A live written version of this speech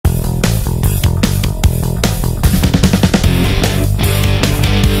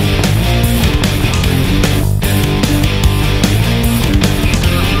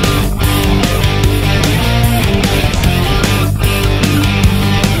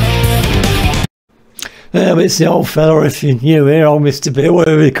It's the old fella, if you're new here, old Mr. Bill,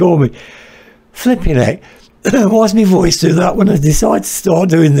 whatever they call me. Flipping heck. Why does my voice do that when I decide to start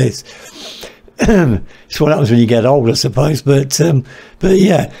doing this? It's what happens when you get old, I suppose. But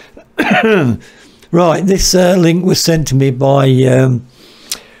yeah. Right, this link was sent to me by Air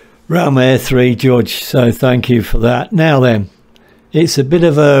 3 Judge, so thank you for that. Now then, it's a bit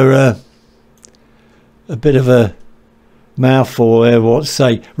of a mouthful here, what to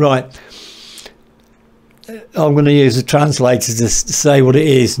say. Right, I'm going to use a translator to say what it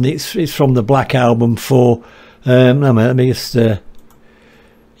is, and it's from the Black Album for no, let me just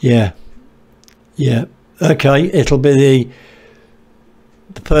yeah, okay, it'll be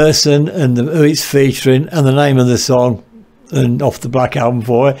the person and who it's featuring and the name of the song, and off the Black Album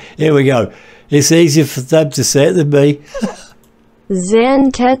for it. Here we go. It's easier for them to say it than me.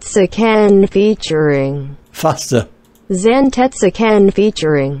 ZanTetsuKen featuring. Faster. ZanTetsuKen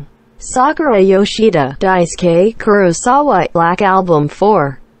featuring Sakura Yoshida, Daisuke Kurosawa, Black Album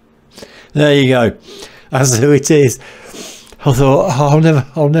 4. There you go. That's who it is. I thought,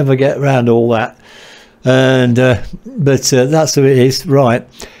 I'll never get around all that, and but that's who it is. Right,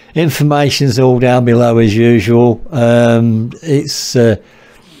 information's all down below as usual. It's so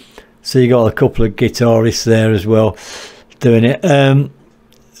you got a couple of guitarists there as well doing it. I'm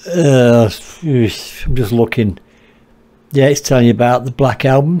just looking. Yeah, it's telling you about the Black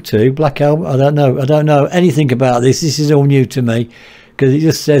Album too. Black Album. I don't know anything about this. This is all new to me, because it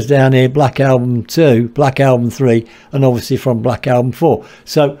just says down here Black Album 2, Black Album 3, and obviously from Black Album 4.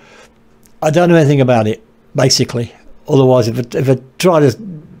 So I don't know anything about it, basically. Otherwise, if I try to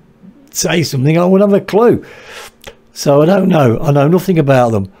say something, I wouldn't have a clue. So I don't know. I know nothing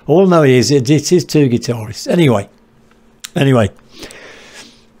about them. All I know is it is two guitarists. Anyway,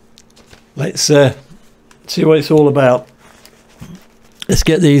 let's see what it's all about. Let's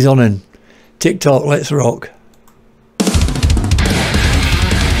get these on and TikTok. Let's rock.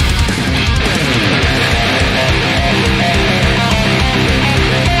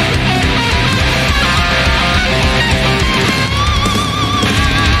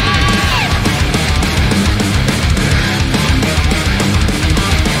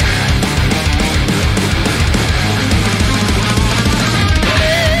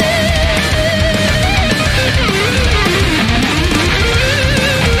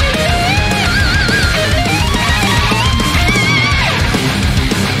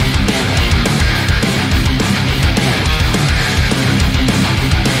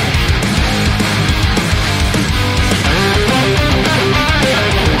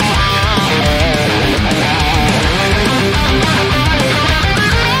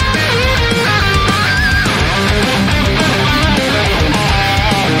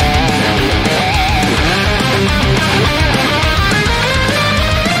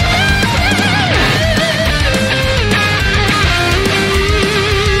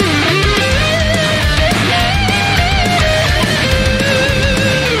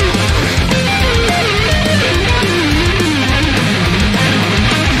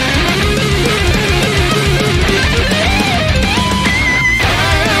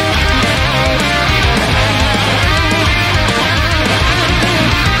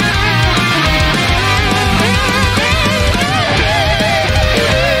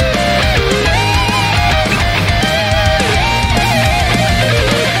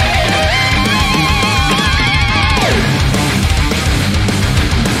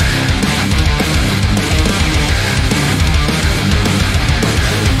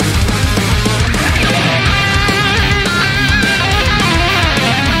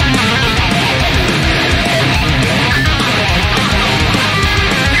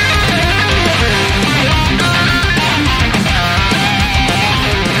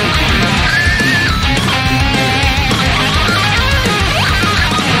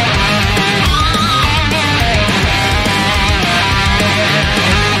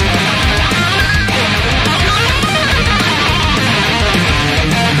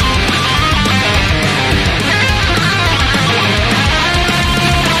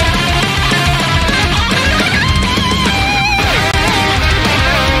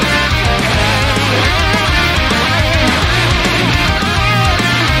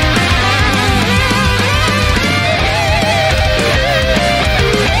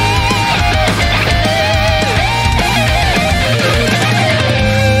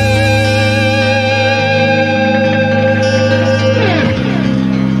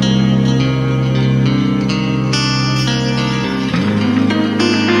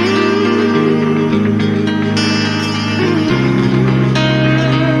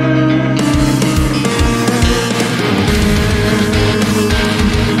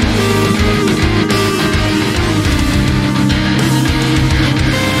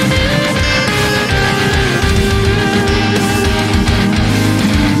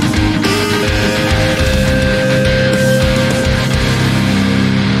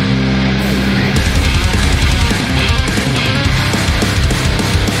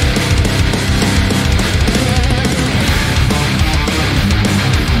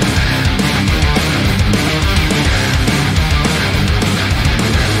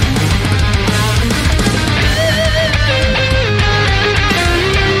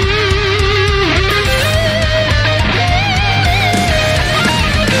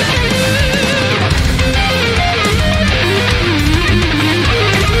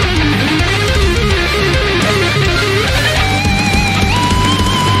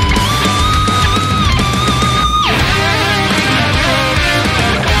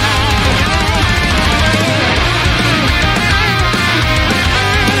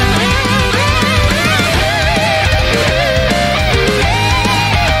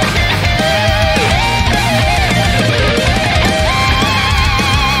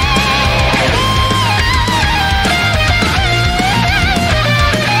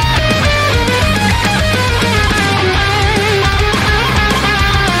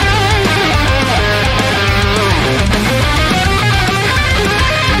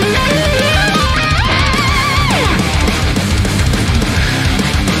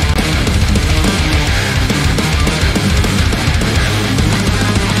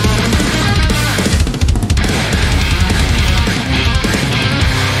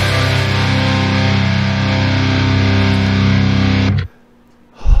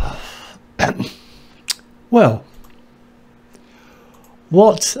 Well,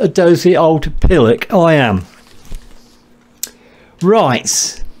 what a dozy old pillock I am.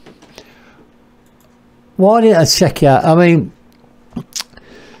 Right. Why didn't I check out? I mean,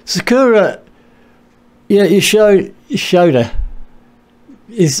 Sakura, yeah, you showed her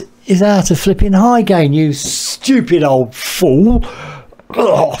is out of flipping high gain, you stupid old fool.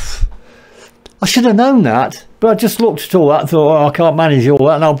 Ugh. I should have known that, but I just looked at all that and thought, oh, I can't manage all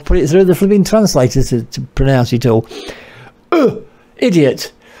that, and I'll put it through the flipping translator to pronounce it all. Ugh,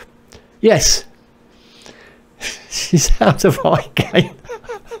 idiot. Yes. She's out of high gain.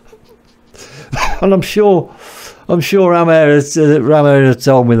 And I'm sure Ramir has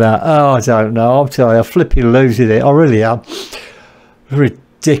told me that. Oh, I don't know. I'll tell you, I'm flipping losing it. I really am.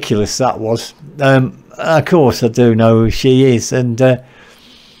 Ridiculous that was. Of course, I do know who she is, and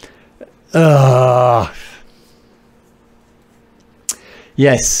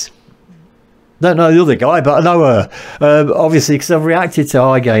yes. Don't know the other guy, but I know her. Obviously, because I've reacted to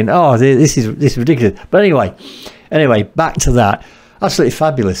high gain. Oh, this is ridiculous. But anyway, back to that. Absolutely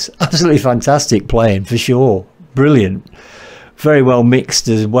fabulous, absolutely fantastic playing for sure. Brilliant, very well mixed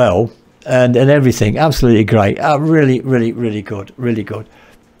as well, and everything. Absolutely great. Really good, really good.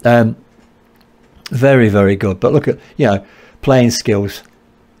 Very, very good. But look at, playing skills,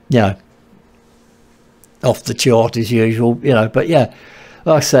 off the chart as usual, But yeah,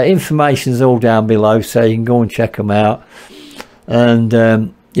 like I say, information's all down below, so you can go and check them out. And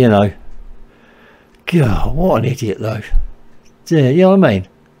God, what an idiot though. Yeah, you know what I mean?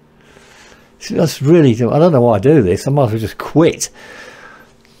 That's really, I don't know why I do this. I might as well just quit.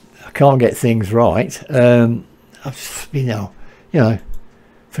 I can't get things right. For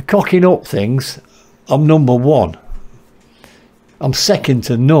cocking up things, I'm number one. I'm second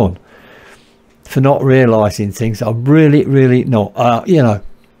to none for not realising things. I'm really not. It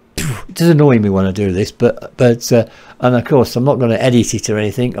does annoy me when I do this, but and of course I'm not going to edit it or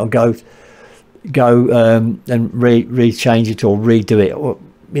anything. I'll go and re-change it or redo it, or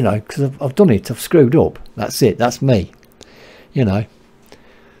because I've done it. I've screwed up. That's it. That's me. I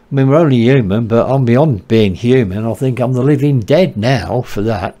mean, we're only human, but I'm beyond being human. I think I'm the living dead now for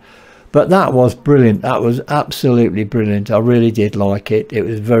that. But that was brilliant. That was absolutely brilliant. I really did like it. It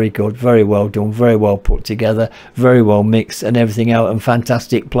was very good, very well done, very well put together, very well mixed and everything else, and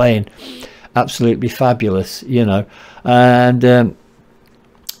fantastic playing. Absolutely fabulous, and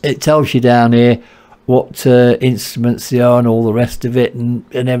it tells you down here what instruments they are and all the rest of it, and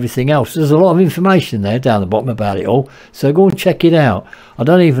everything else. There's a lot of information there down the bottom about it all, so go and check it out. I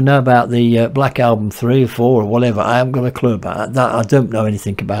don't even know about the Black Album 3 or 4 or whatever. I haven't got a clue about that. I don't know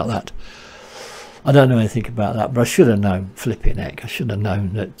anything about that. I don't know anything about that, but I should have known. Flipping heck, I should have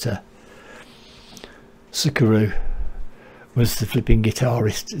known that Sakura was the flipping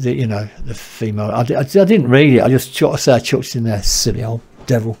guitarist, the female. I didn't read it. I just chucked it in there, silly old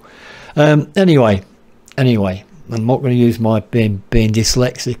devil. Anyway, I'm not going to use my being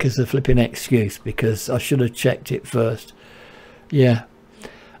dyslexic as a flipping excuse, because I should have checked it first. Yeah.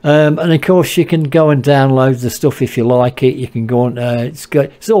 And of course you can go and download the stuff if you like it. You can go on, it's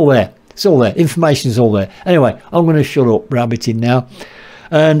good. It's all there. Information's all there. Anyway, I'm going to shut up rabbiting now,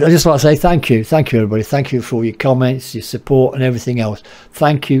 and I just like to say thank you everybody. Thank you for all your comments, your support and everything else.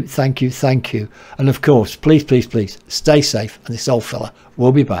 Thank you, and of course please stay safe, and this old fella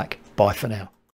will be back. Bye for now.